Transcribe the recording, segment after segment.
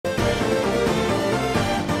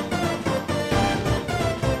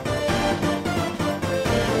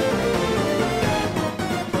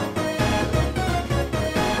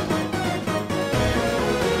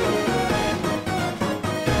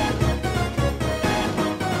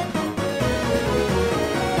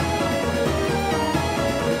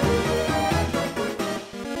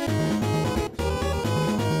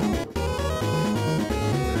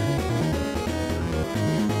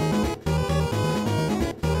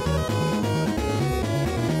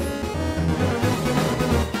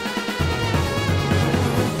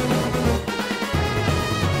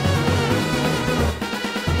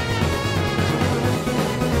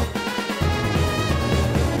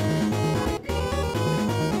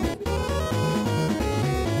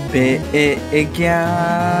big, yeah.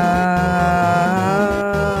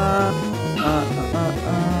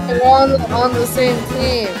 We're on the same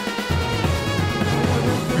team.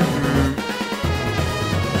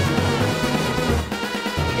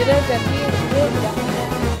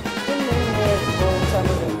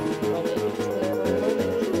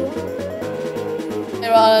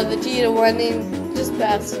 The key to winning, just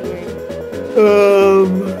pass to me.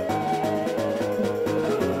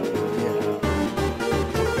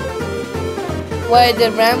 Wait,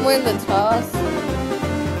 did Ram win the toss?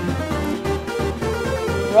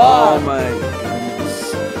 Oh Rod. my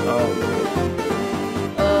goodness.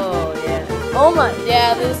 Oh yeah. Oh my.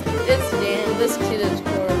 Yeah. This kid is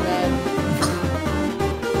quarterback.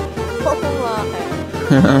 Oh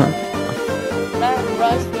my. That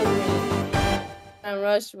rushed with me. That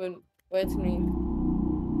rushed with me.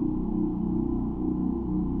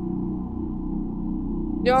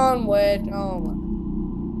 John Wade. Oh my.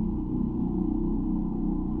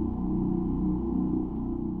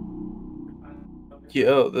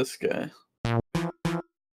 Yo, this guy.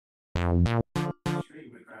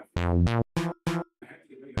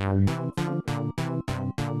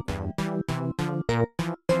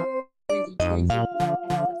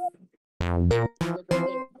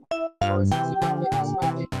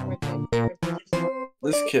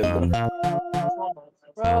 This kid.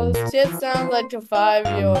 Bro, this kid sounds like a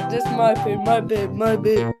 5-year-old. This my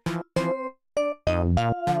bit.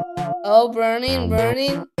 Oh, burning.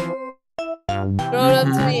 Throw it up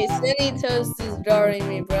to me. Cindy Toast is jarring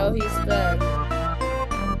me, bro. He's sped.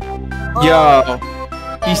 Yo,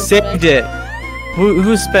 he saved it.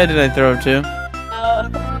 Whose sped did I throw to?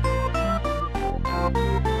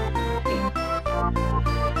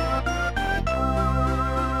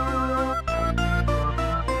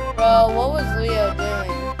 Bro, what was Leo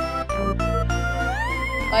doing?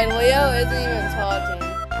 Like, Leo isn't even talking.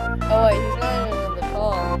 Oh wait, he's not even in the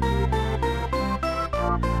call.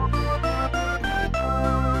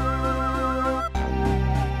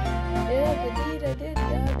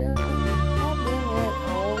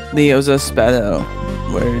 Leo's a spedo.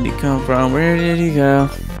 Where did he come from? Where did he go?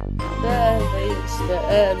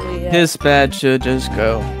 His sped should just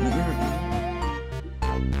go.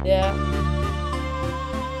 Yeah.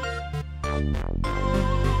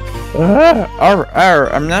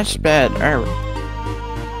 I'm not sped.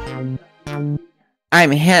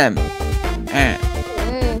 I'm him.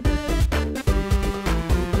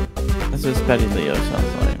 That's what Speddy Leo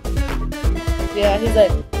sounds like. Yeah, he's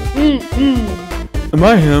like, Am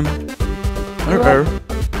I him?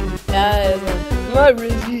 Yeah, he's like, my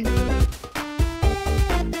Rizzy.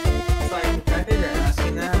 It's like, the fact that you're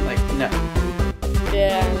asking that, like, no.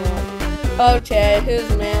 Yeah, I know. Okay, whose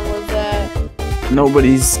man was that?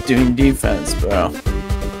 Nobody's doing defense, bro.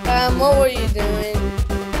 What were you doing?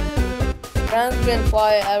 Brown's been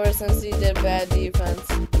quiet ever since he did bad defense.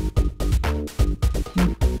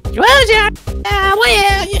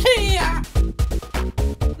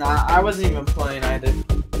 Nah, I wasn't even playing either.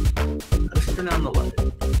 Let's turn on the light.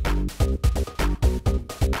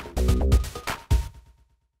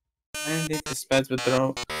 I didn't think the speds would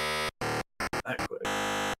throw that quick.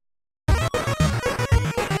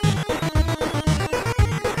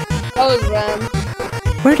 That was Ram.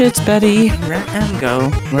 Where did Speddy Ram go?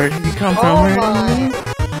 Where did he come from? Where did he...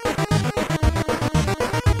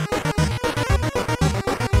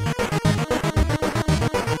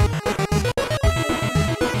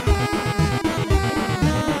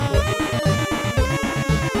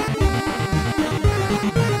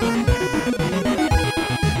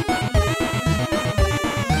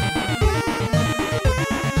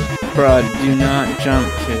 Bruh, do not jump,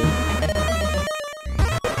 kid.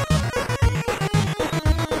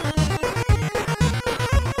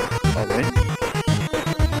 Alright.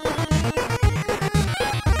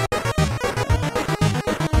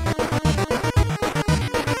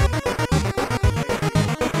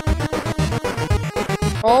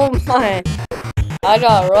 Oh my. I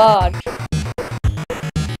got rocked.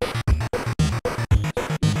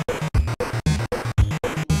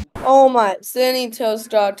 Oh my, sending toast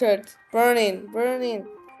doctor, burning.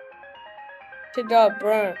 Kid got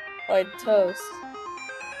burnt like toast.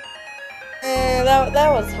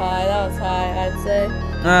 That was high, I'd say.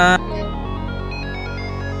 That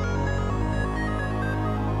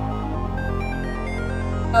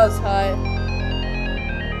was high.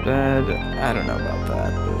 I don't know about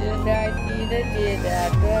that. Did I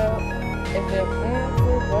go? If it weren't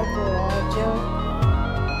for Buffalo Joe.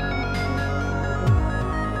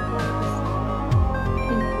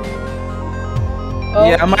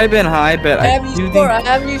 Yeah, it might have been high, but I have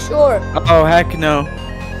you short. Oh, heck no.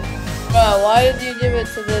 Bro, why did you give it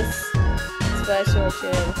to this special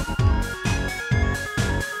kid?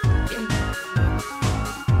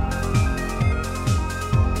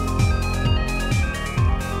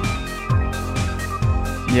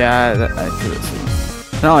 Yeah, I do see.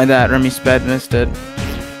 Not only that, Remy Sped missed it.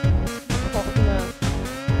 Oh, no.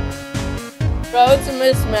 Bro, it's a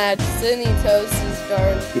mismatch. Sydney Toast is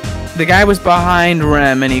guard. The guy was behind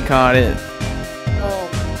Rem and he caught it. Oh.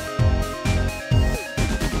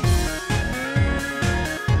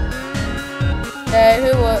 Okay,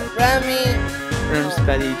 who was Remy? Rem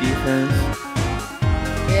Speddy defense.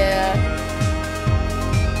 Yeah.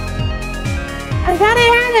 I thought I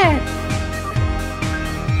had it!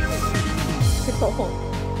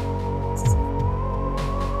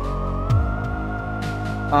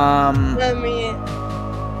 Remy.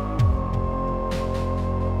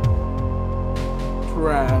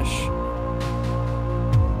 Trash.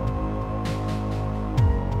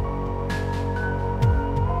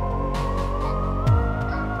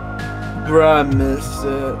 Bruh, I missed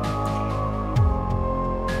it.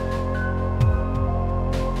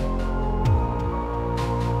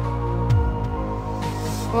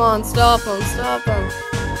 Come on, stop him, stop him.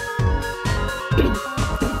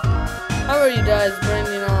 How are you guys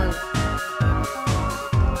bringing on?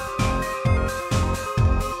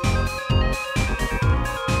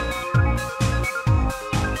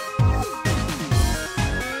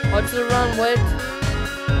 What's the run with?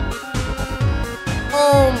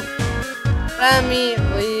 Remy,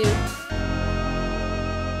 leave.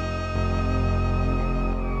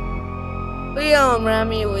 Leon,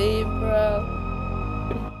 Remy, leave, bro.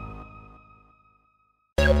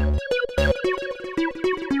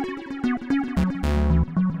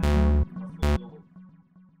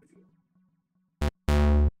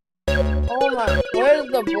 Oh my, where's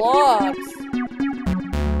the blocks?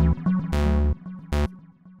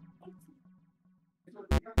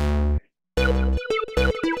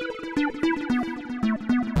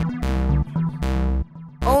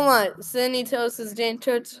 Oh my, Sydney Toast is Jane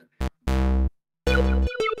Church.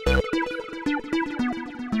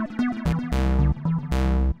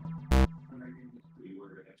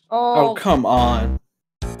 Oh, come on.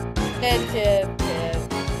 Tip.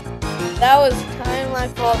 That was kind of my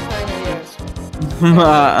fault, kind of yours.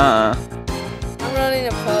 I'm running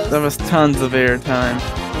a post. That was tons of airtime.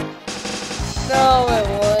 No, it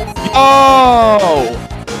was. Oh!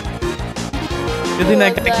 Good thing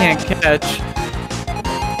that guy can't catch.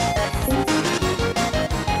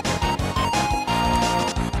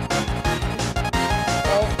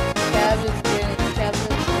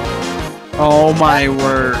 Oh my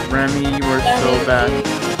word, Remy, you were so bad.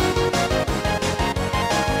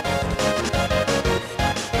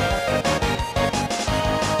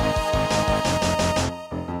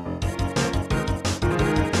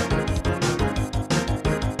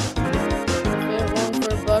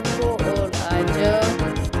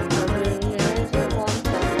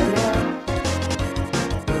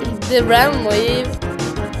 Did Rem leave?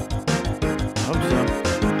 I hope so.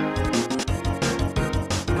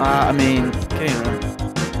 I mean, kidding Rem.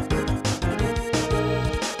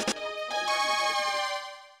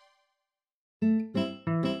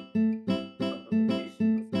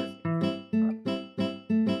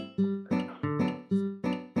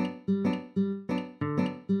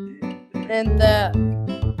 And that.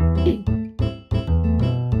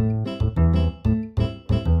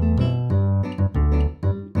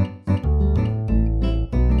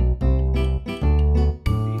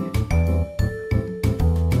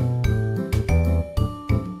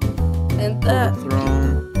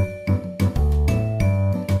 Throne.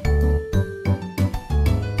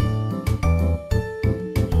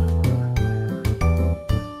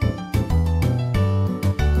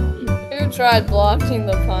 Who tried blocking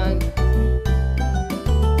the punt?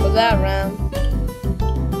 Was that Ram?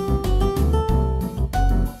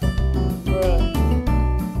 Bruh.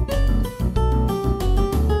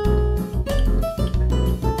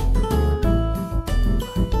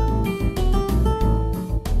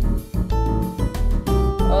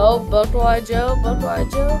 Oh, Buckeye Joe.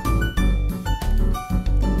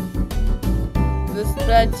 This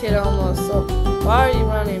red kid almost so. Why are you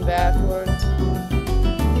running backwards?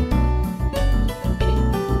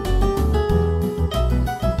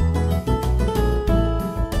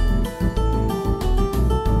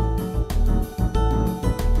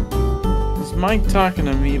 Is Mike talking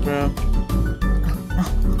to me, bro?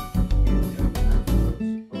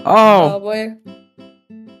 Oh! Boy.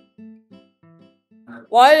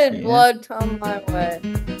 Why did blood come my way?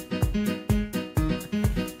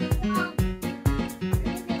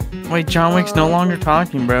 Wait, John Wick's no longer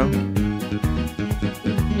talking, bro.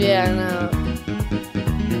 Yeah, I know.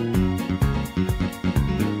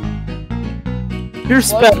 Your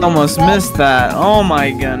sped almost missed that. Oh my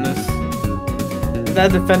goodness. If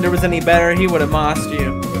that defender was any better, he would have mossed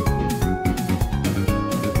you.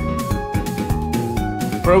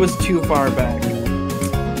 Bro was too far back.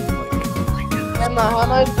 Emma, how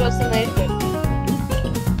am I supposed to make it?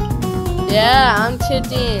 Yeah, I'm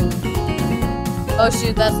kidding. Oh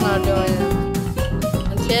shoot, that's not doing it.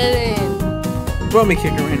 I'm kidding. Throw me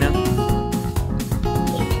kicker right now.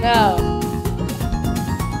 No.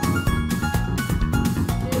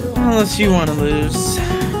 Unless you want to lose.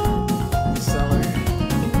 Seller.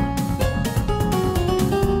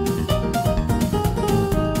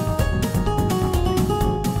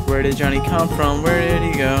 Where did Johnny come from? Where did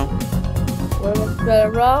he go? Where did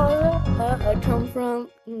the raw come from?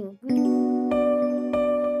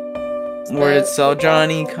 Where did Sell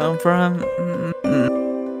Johnny come from?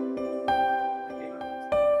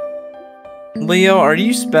 Leo, are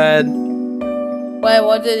you sped? Wait,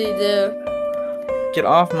 what did he do? Get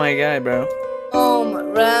off my guy, bro.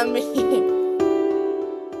 Rami.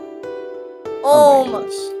 Oh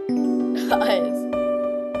Guys.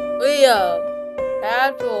 Leo.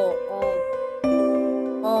 Actual.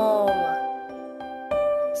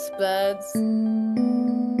 Speds.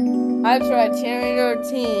 I tried cheering your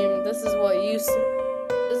team. This is what you.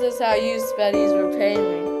 This is how you speddies repay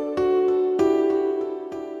me.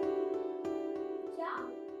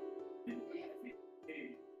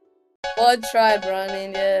 Blood tried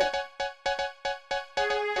running it.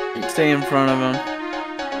 Stay in front of him.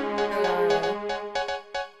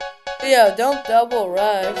 Leo, don't double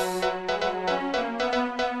rush.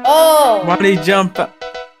 Oh! Why did he jump?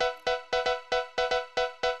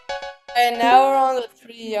 And now we're on the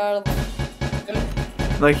 3-yard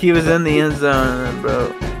line. Like he was in the end zone,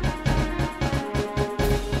 bro.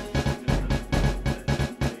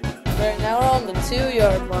 Right now we're on the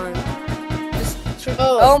 2-yard line.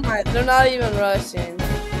 Oh my, they're not even rushing.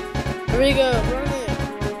 Here we go, run it.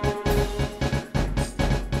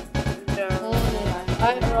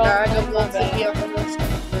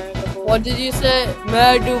 What did you say?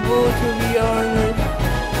 Magable, to be honest.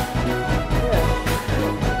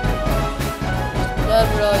 That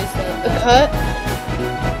really said The cut?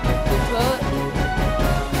 The cut?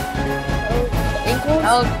 Ankles?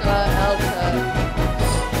 L cut.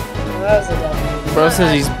 That was a W. Bro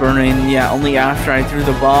says he's burning. Yeah, only after I threw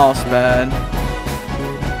the ball, sped.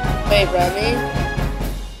 Wait, Remy?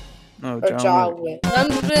 Oh, Or John. John Wick? I'm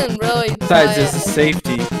been really Besides, tired. this is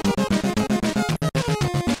safety.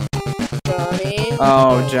 Johnny?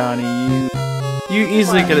 Oh, Johnny, you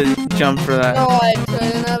easily could have jumped for that. No, I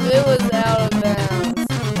couldn't have. It was out of bounds.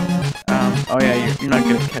 Oh yeah, you're not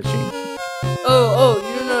good at catching. Oh,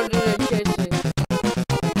 you're not good at catching.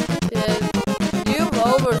 Yeah, you've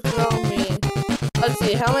overthrown me. Let's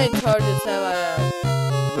see, how many targets have I had?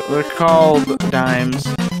 They're called dimes.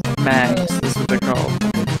 Mags, that's what they're called.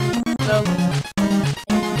 No.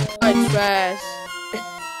 My trash.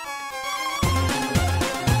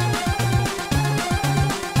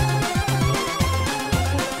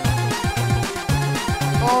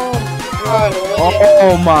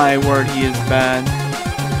 Oh my word, he is bad.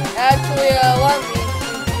 Actually, let me.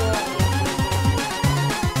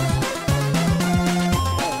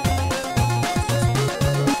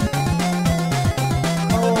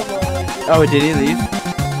 Oh, did he leave?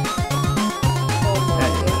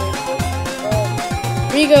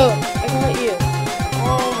 Rigo, I got you.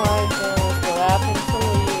 Oh my goodness, what happened to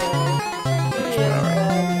Leo? He is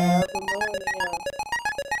bad.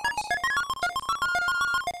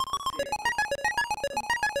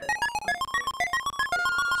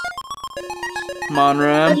 Come on,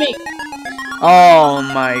 Ram. Remy, Oh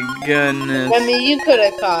my goodness. Remy, you could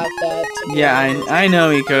have caught that. Yeah, I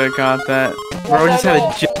know he could have caught that. Bro just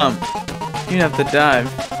had to jump. You didn't have to dive.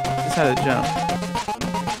 Just had to jump.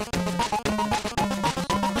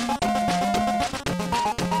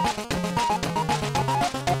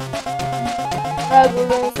 Guys, we're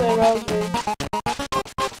gonna say rosary.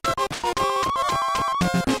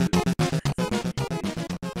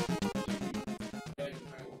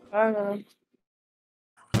 I don't know.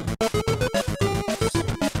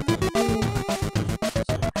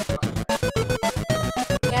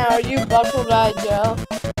 Now, are you buckled by Joe?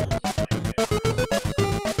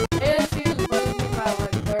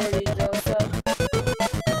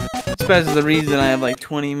 Spaz is the reason I have like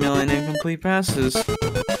 20 million incomplete passes. The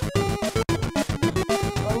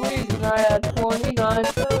reason I had 29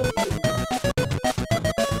 passes.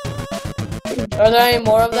 Are there any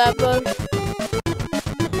more of that, bug?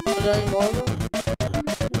 Are there any more of them?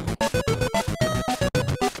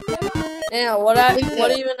 Yeah, what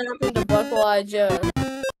even happened to Buckle Eye Joe?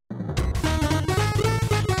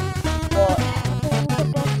 What?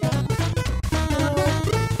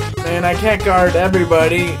 Man, I can't guard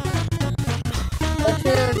everybody.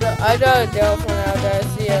 I gotta go for now, guys.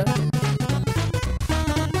 See ya.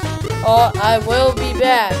 Oh, I will be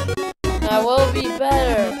back. I will be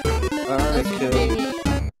better. Alright, cool.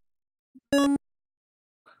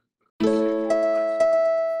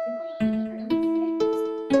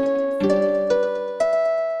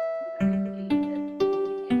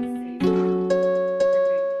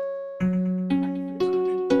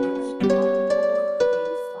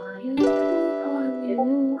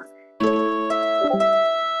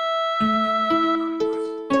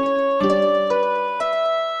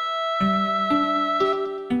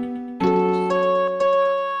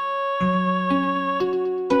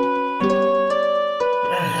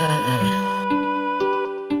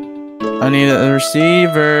 I need a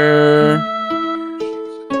receiver.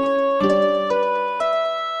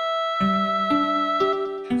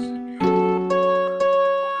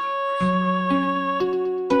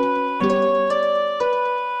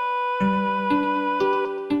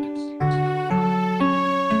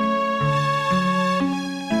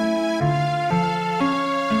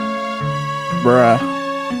 Bruh.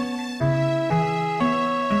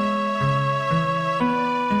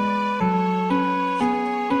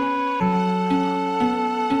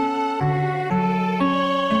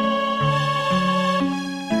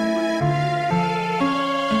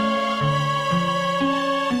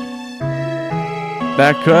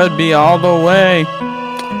 That could be all the way.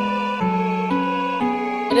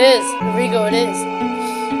 It is. Rigo, it is.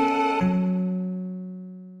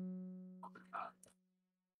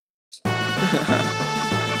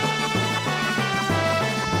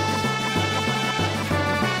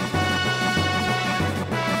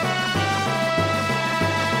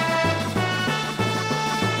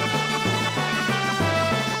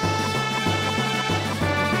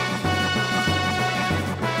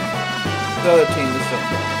 The other team is so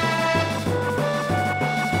good.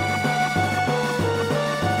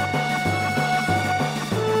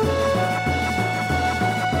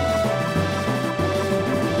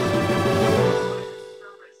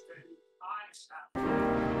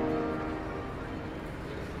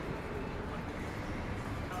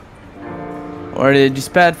 Where did you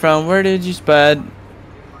sped from? Where did you sped?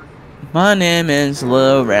 My name is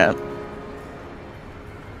Lil Rap.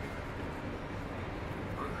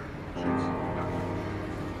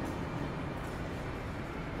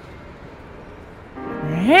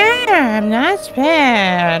 I'm not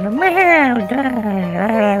sped.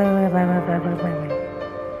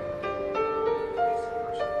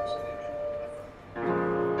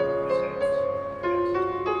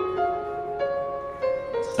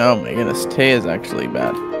 Oh my goodness, Tay is actually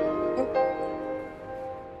bad.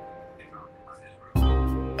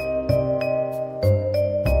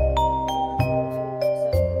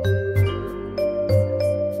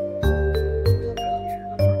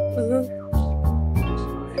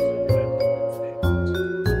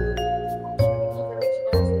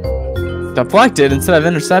 Deflected instead of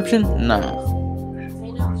interception? Nah.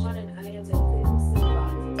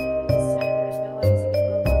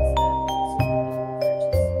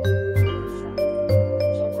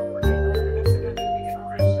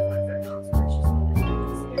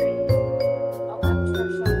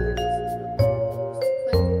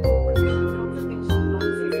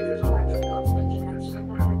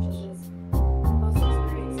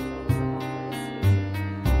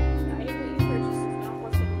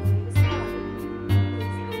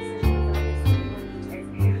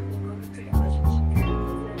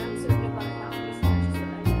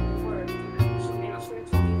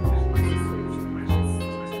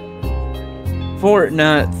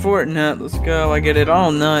 Fortnite, let's go. I get it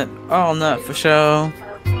all nut for show.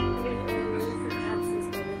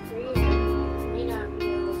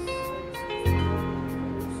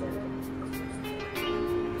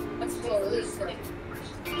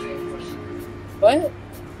 What?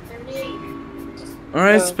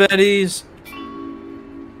 Alright, Speddies.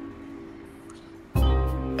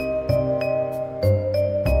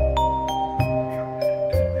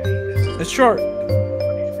 It's short.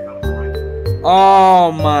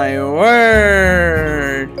 Oh my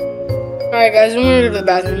word. Alright guys, I'm gonna go to the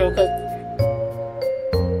bathroom real quick.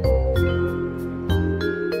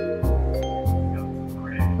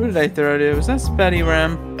 Who did I throw to? Was that Speddy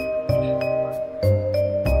Ram?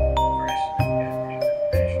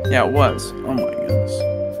 Yeah, it was. Oh my goodness.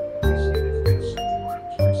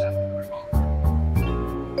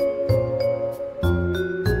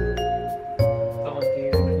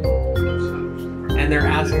 And they're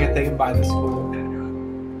asking if they can buy the school.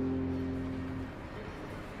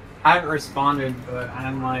 I haven't responded, but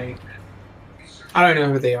I'm like, I don't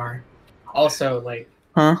know who they are. Also, like,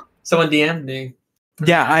 Huh? someone DM'd me.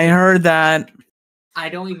 Yeah, I heard that. I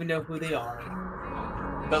don't even know who they are.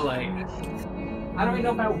 But like, I don't even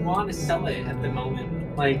know if I want to sell it at the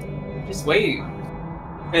moment. Like, just wait.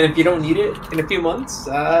 And if you don't need it in a few months,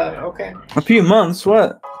 okay. A few months?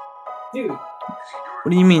 What? Dude, What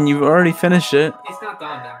do you mean? You've already finished it. it's not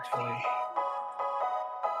done actually.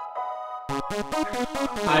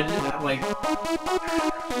 I just like,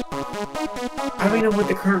 I don't even know what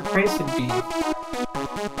the current price would be.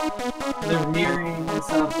 They're nearing and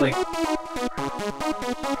stuff like. I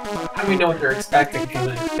don't even know what they're expecting from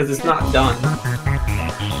it because it's not done.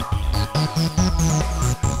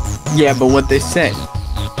 Yeah, but what they say.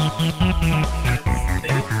 They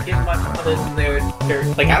didn't give much other than they're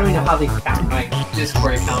like, I don't even know how they found my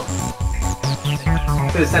Discord account.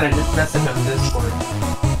 Because then I just messaged on Discord.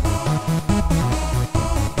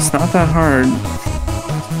 It's not that hard.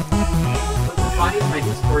 But to find my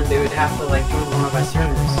Discord, they would have to like join one of my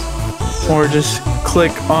servers. Or just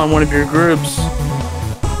click on one of your groups. Yeah,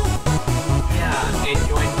 and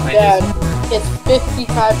join my Yeah. Discord. It's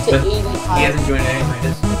 55 to But 85. he hasn't joined any of my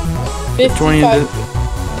Discord. 55 Joining to the- 85.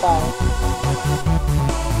 Join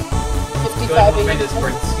 55 my 85.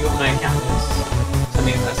 Discord, see what my account is. Send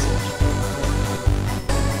me a message.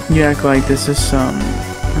 You act like this is some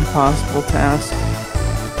impossible task. He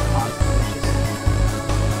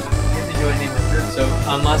hasn't joined any of my group, so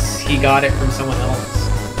unless he got it from someone else.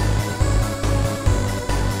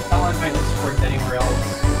 I'll add my Discord to anywhere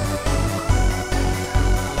else.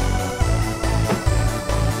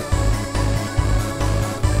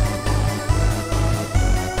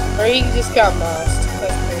 Or he just got lost.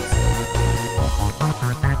 That's crazy.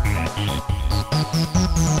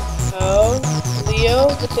 Oh, Leo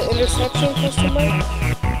with the interception question mark?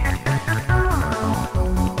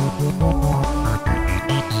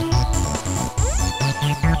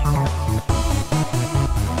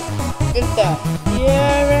 What's that?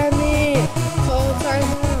 Yeah, Remy! Call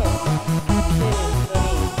timeout!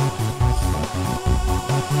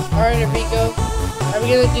 Alright, Enrico. Are we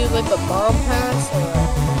gonna do like a bomb pass or?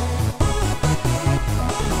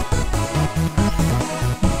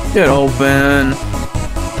 Get open.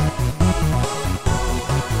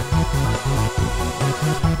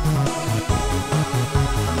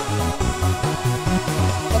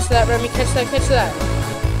 Catch that, Remy, catch that, catch that.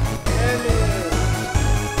 Remy.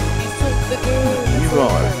 He took the goal.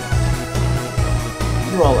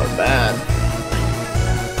 You all are bad.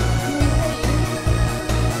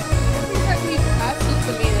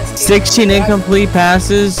 16 incomplete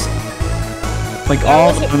passes. Like all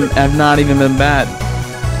of them have not even been bad.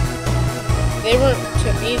 They weren't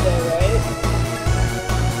to me though, right?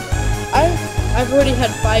 I've already had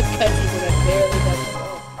 5 catches and I barely got the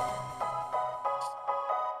ball.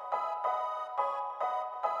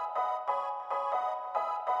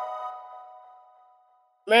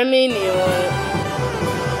 Remy, kneel it.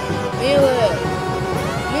 Kneel it.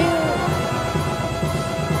 Kneel it.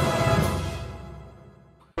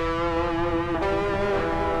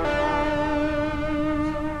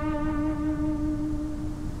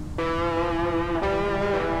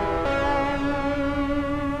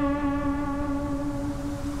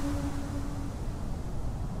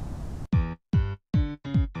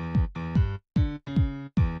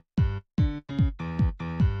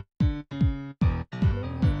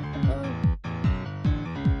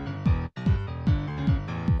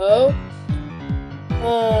 Oh.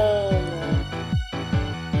 Oh.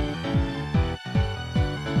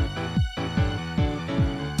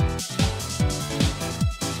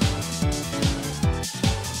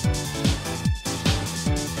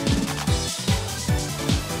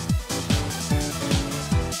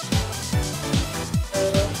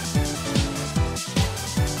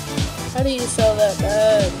 How do you sell that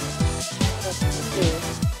bag?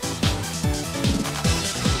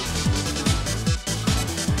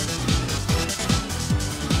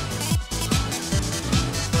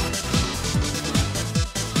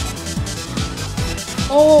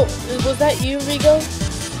 Oh, was that you, Rigo?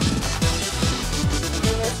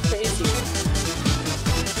 Yeah, that's crazy.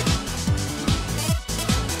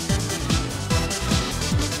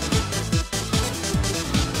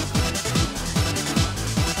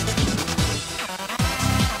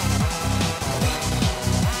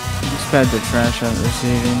 Just bad the trash out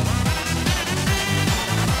receiving.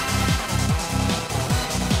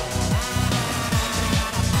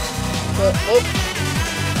 Oh.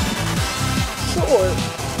 Short.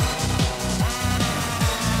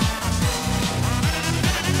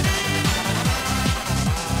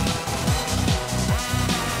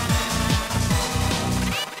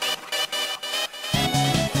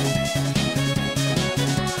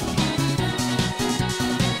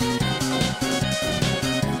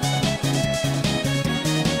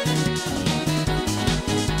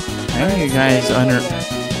 How are you guys under...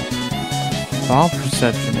 Ball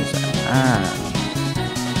perception is...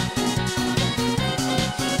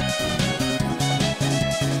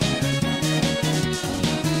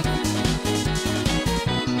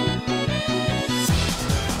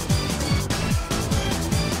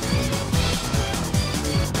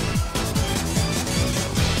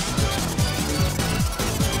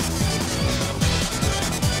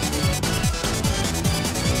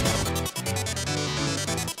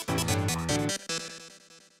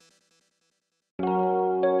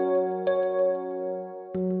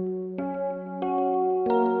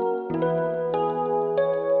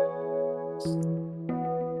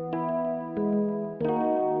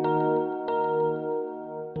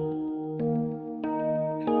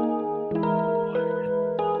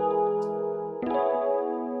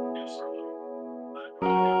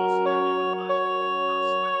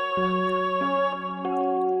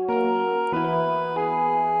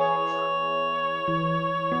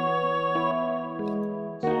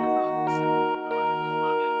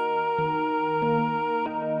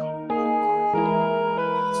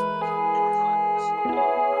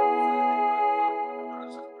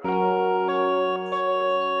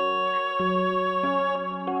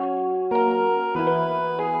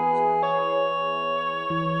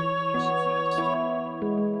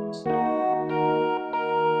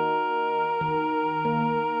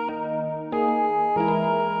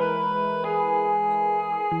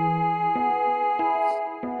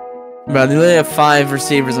 Bro, they only have 5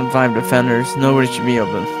 receivers and 5 defenders. Nobody should be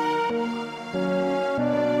open.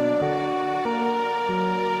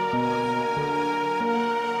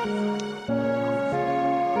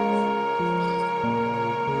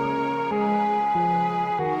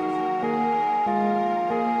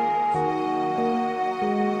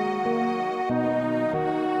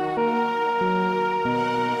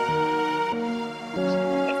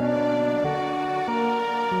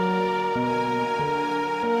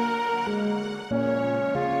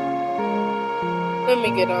 Let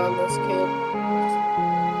me get on this kid.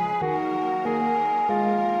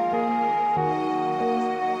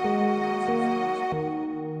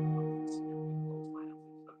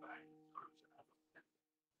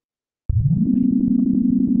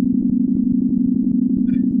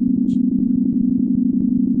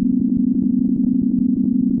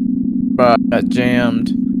 Bro, got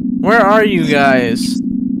jammed. Where are you guys?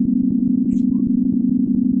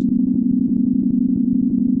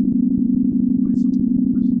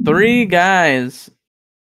 Three guys.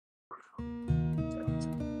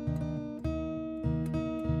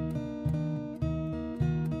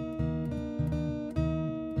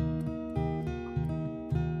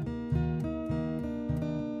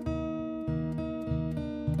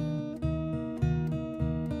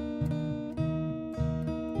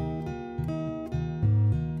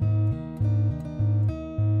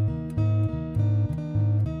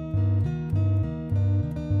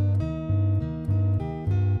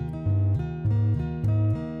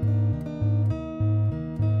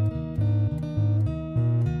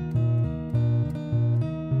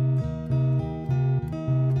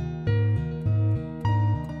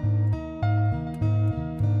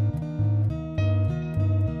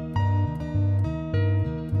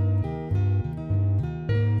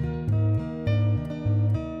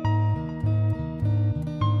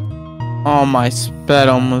 Oh, my sped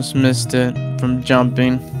almost missed it from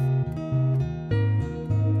jumping.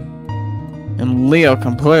 And Leo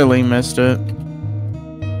completely missed it.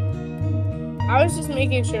 I was just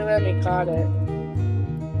making sure Remy caught it.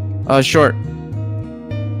 Short.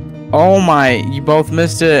 Oh my, you both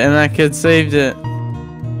missed it and that kid saved it.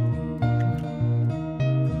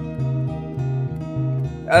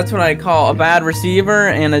 That's what I call a bad receiver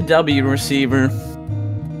and a W receiver.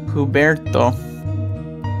 Huberto.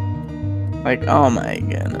 Like, oh my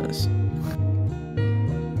goodness.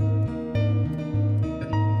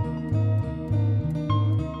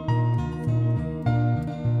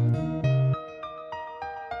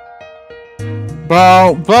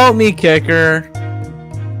 Bro, vote me kicker.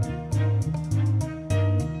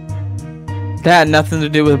 That had nothing to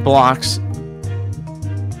do with blocks.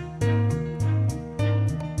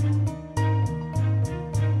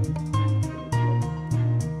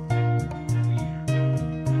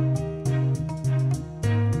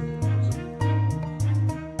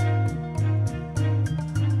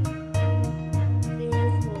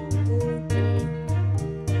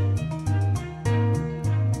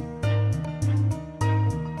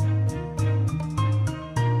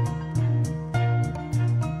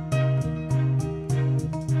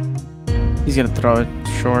 He's gonna throw it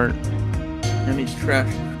short. And he's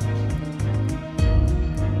trash.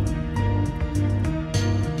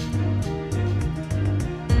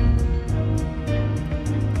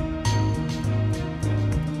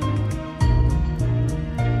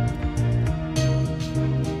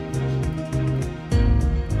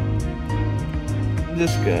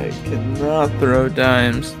 This guy cannot throw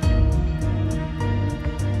dimes.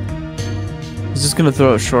 He's just gonna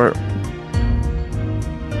throw it short.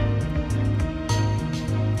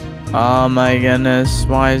 Oh my goodness,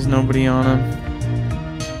 why is nobody on him?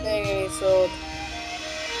 Dang it, he sold.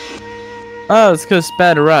 Oh, it's because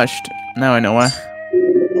Spad rushed. Now I know why.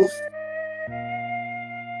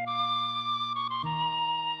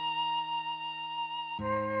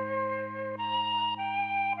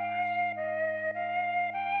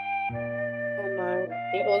 Oh my,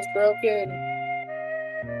 Eagle's broken.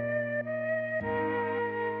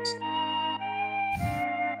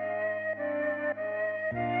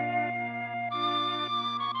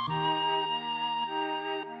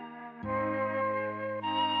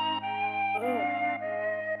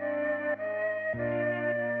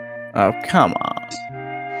 Oh, come on.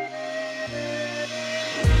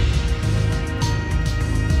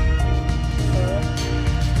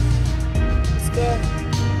 Let's go.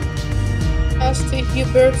 Hasta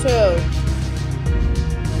Huberto.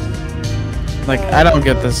 Like, I don't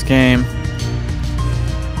get this game.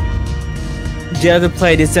 The other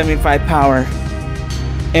play did 75 power.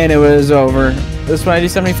 And it was over. This one I do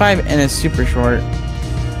 75 and it's super short.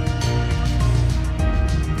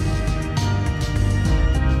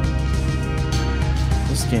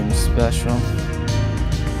 This game's special.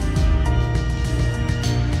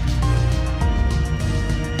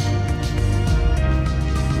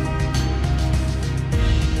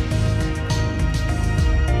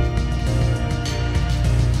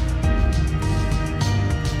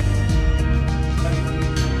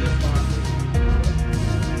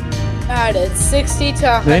 God, it's 60 to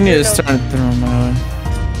 100. They need to start throwing my way.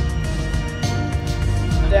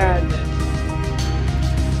 Dad.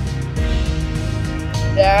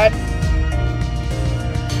 Dad.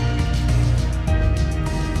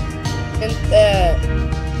 And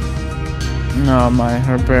No, my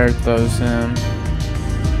Herberto's him.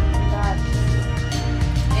 Dad.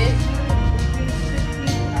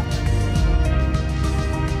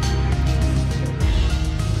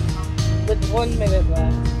 With 1 minute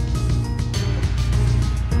left.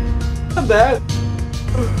 Not bad.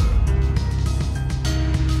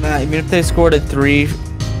 Nah, even if they scored a 3,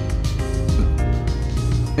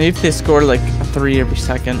 maybe if they scored like a 3 every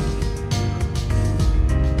second.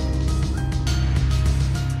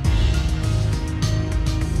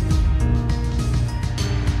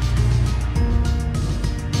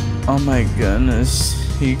 Oh my goodness,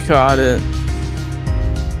 he caught it.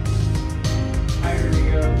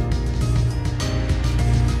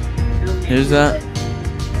 Here's that.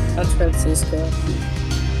 That's Francisco.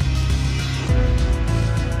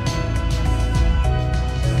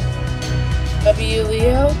 W.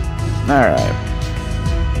 Leo? Alright.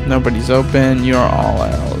 Nobody's open, you're all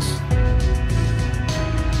L's.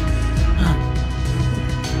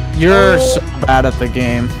 You're so bad at the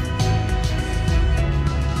game.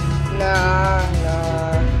 Nah.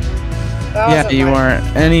 Yeah, you weren't.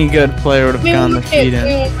 Any good player would have gone defeated.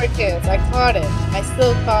 3 more kids. I caught it. I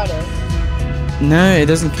still caught it. No, it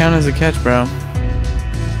doesn't count as a catch, bro.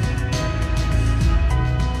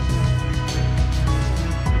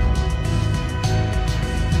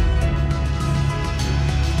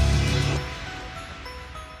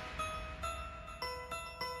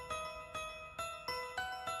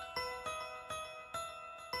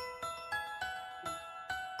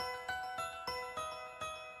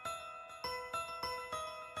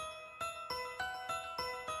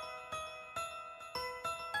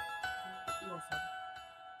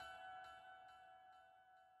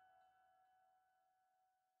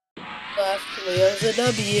 Left Leo's a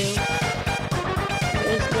W.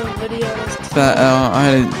 There's nobody else. That I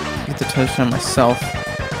had to get the touchdown myself.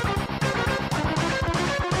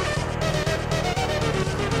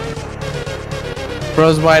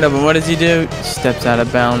 Bro's wide open. What does he do? Steps out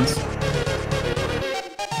of bounds.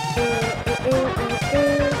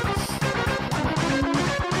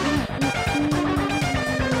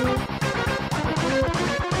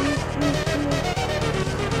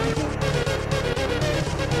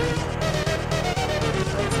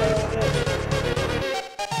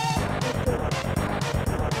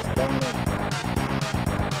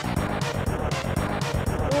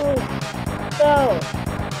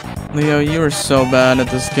 Leo, you were so bad at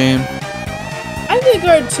this game. I think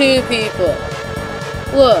there are 2 people.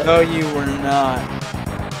 Look. No, you were not.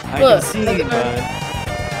 I Look, can see you, bud.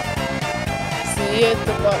 See at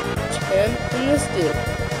the bottom. Him and this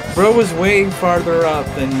dude. Bro was way farther up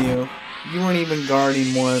than you. You weren't even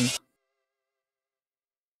guarding one.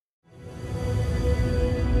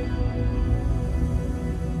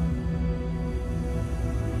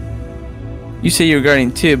 You say you were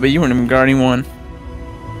guarding 2, but you weren't even guarding 1.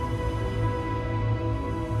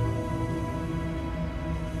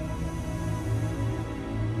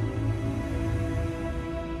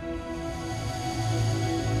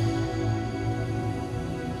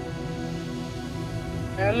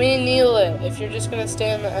 I mean, kneel it if you're just gonna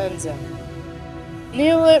stay in the end zone.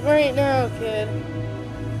 Kneel it right now, kid.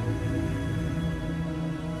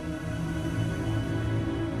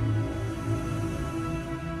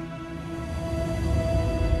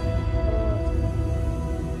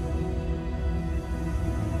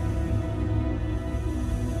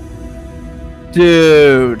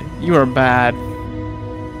 Dude, you are bad.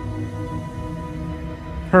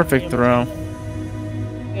 Perfect throw.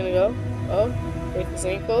 Gonna go. Up. Break his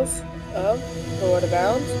ankles. Up. Go out of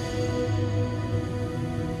bounds.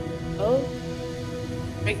 Up.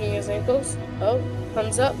 Breaking his ankles. Up.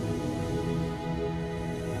 Comes up.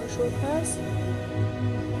 A short pass.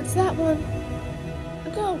 It's that one.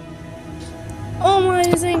 Go. Oh my,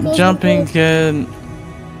 his ankles. Jumping kid.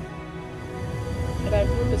 But I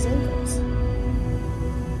broke his ankles.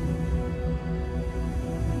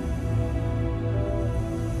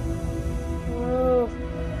 Oh.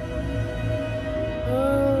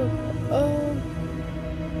 Oh. Oh.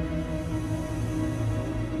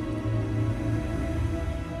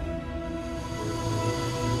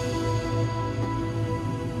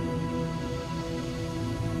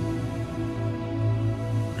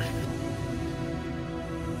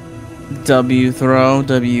 W throw,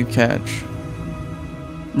 W catch.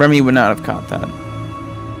 Remy would not have caught that.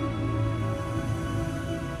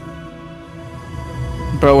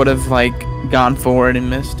 Bro would have like gone forward and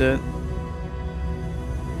missed it.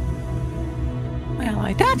 Well,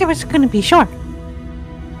 I thought it was gonna be short.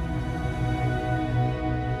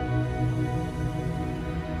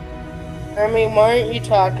 I mean, why aren't you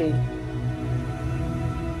talking?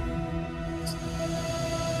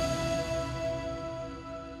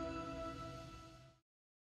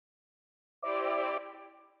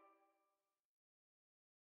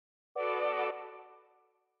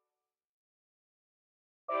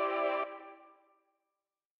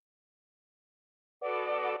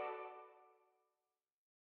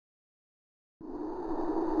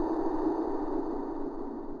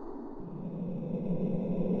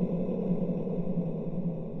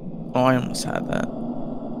 Oh, I almost had that.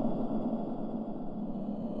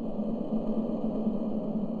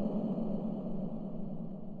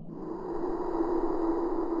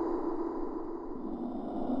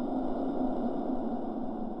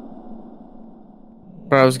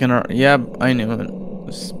 But I was gonna. Yep, I knew it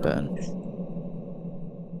was bad.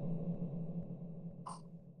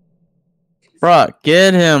 Bruh,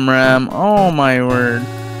 get him, Ram. Oh my word.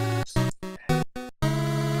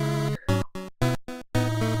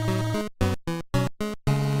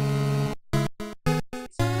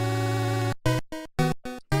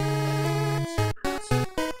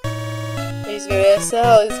 He's gonna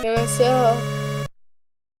sell. He's gonna sell.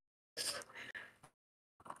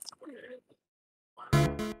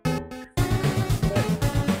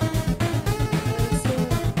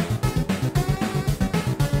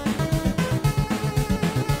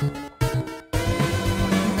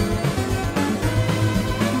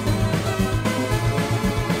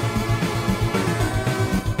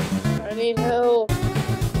 I need help.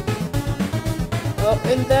 Oh,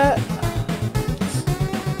 and that.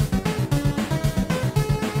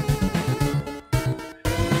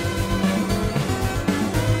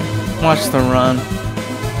 Watch the run.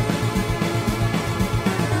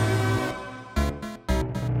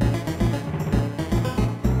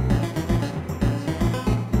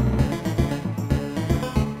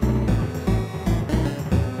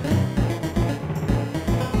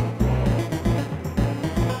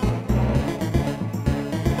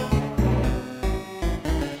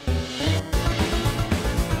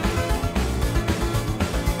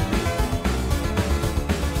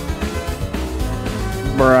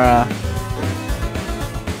 Bruh.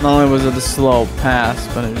 Not only was it a slow pass,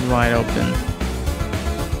 but it was wide open.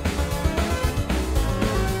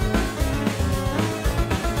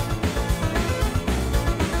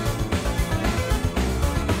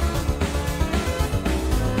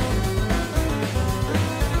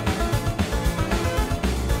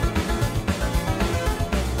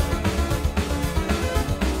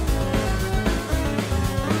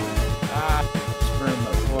 Screw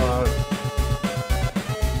my plug.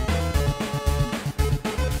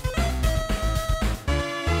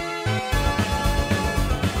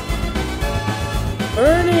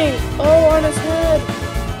 Burning! Oh, on his head!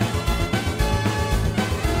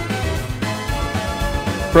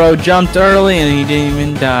 Bro jumped early and he didn't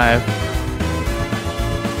even dive.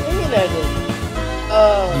 What do you mean I did?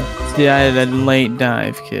 Oh. Yeah, I had a late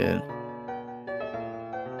dive, kid.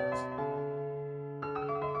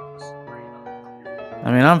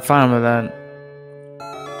 I mean, I'm fine with that.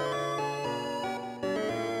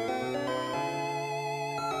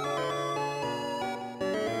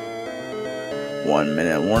 1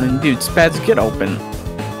 minute warning. Dude, Spads, get open.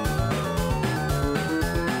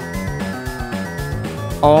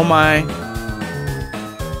 Oh my.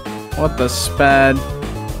 What the Spad?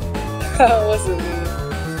 That wasn't me.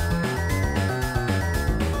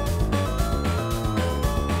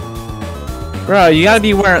 Bro, you gotta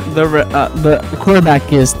be where the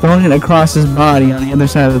quarterback is. Throwing it across his body on the other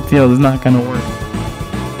side of the field is not gonna work.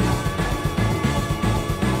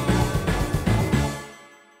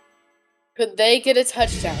 Could they get a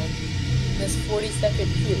touchdown in this 40-second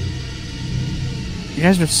period? You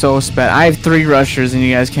guys are so Spad. I have 3 rushers and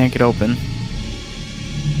you guys can't get open.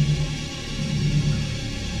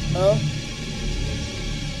 Oh?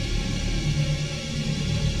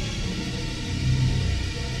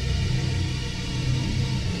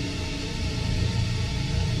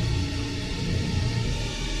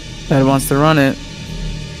 Spad wants to run it.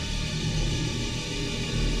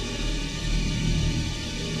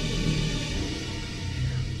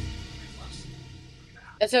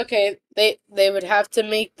 It's okay. They would have to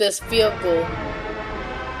make this field goal.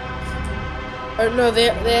 Or no, they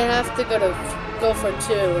have to go for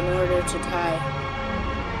 2 in order to tie.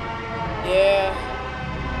 Yeah.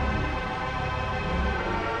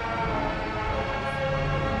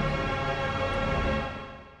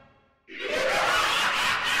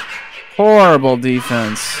 Horrible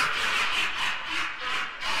defense.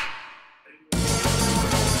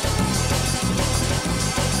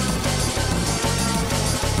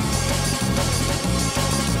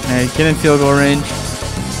 Hey, get in field goal range.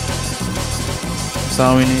 That's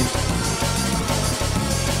all we need.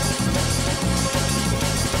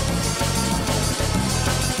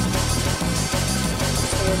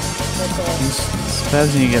 These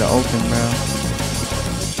Spads need to get open, bro.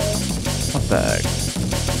 What the heck?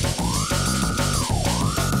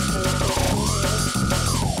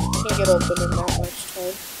 Can't get open in that much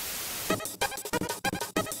time.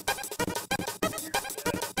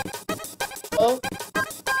 Oh.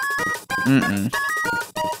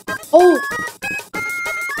 Oh!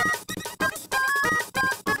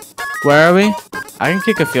 Where are we? I can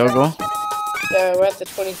kick a field goal. Yeah, we're at the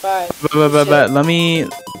 25. But let me...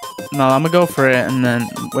 No, I'm gonna go for it and then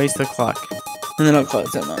waste the clock. And then I'll call it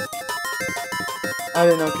timeout. I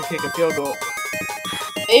didn't know I could kick a field goal.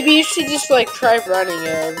 Maybe you should just like try running it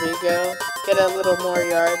as we go. Get a little more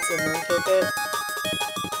yards and then kick it.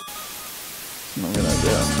 I'm gonna do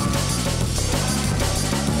it.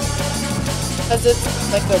 Because it's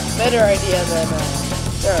like a better idea than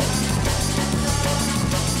throwing.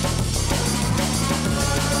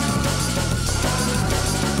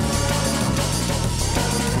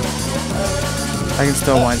 I can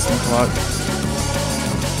still wind some clock.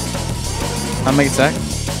 I'll make a sack.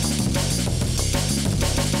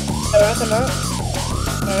 Alright, come out.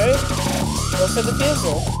 Alright. Go for the field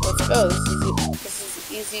goal. Let's go. This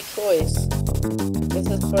is easy choice. This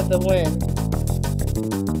is for the win.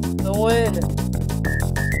 The win.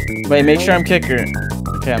 Wait, make sure I'm kicker.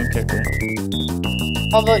 Okay, I'm kicker.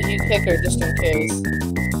 How about you kicker just in case?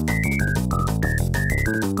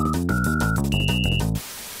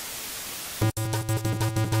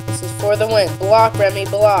 This is for the win. Block, Remy,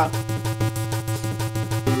 block.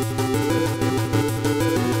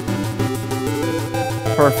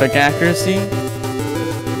 Perfect accuracy.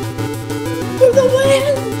 For the win!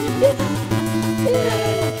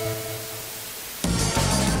 Yeah.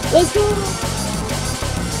 Let's go!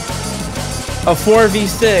 A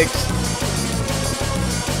 4v6.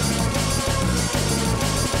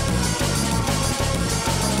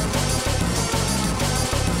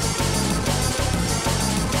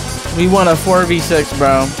 We won a 4v6,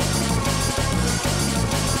 bro.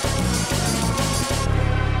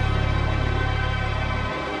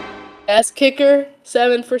 Best kicker,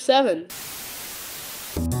 7 for 7.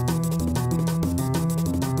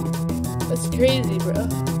 That's crazy, bro.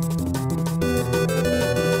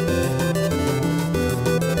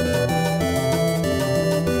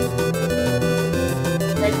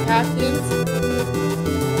 Right captains.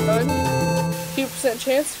 Run. 2%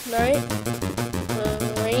 chance, right?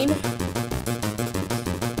 Rain.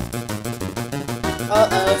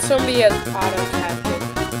 Uh-oh, somebody has auto captain.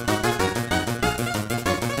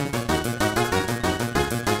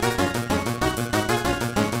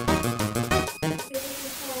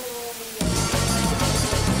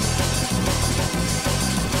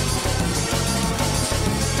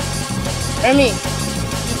 Remy,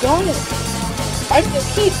 you got it. Why do you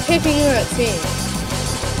keep picking that team?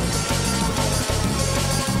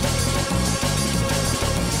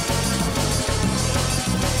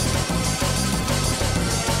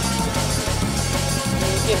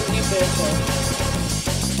 You better say.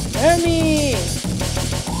 Remy!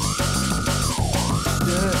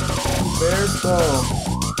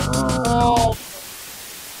 Oh.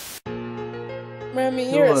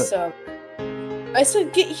 Remy, you're a What? sub. I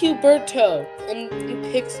said get Huberto, and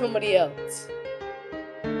you pick somebody else.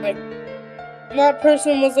 Like, that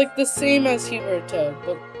person was like the same as Huberto,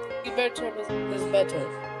 but Huberto is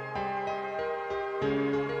better.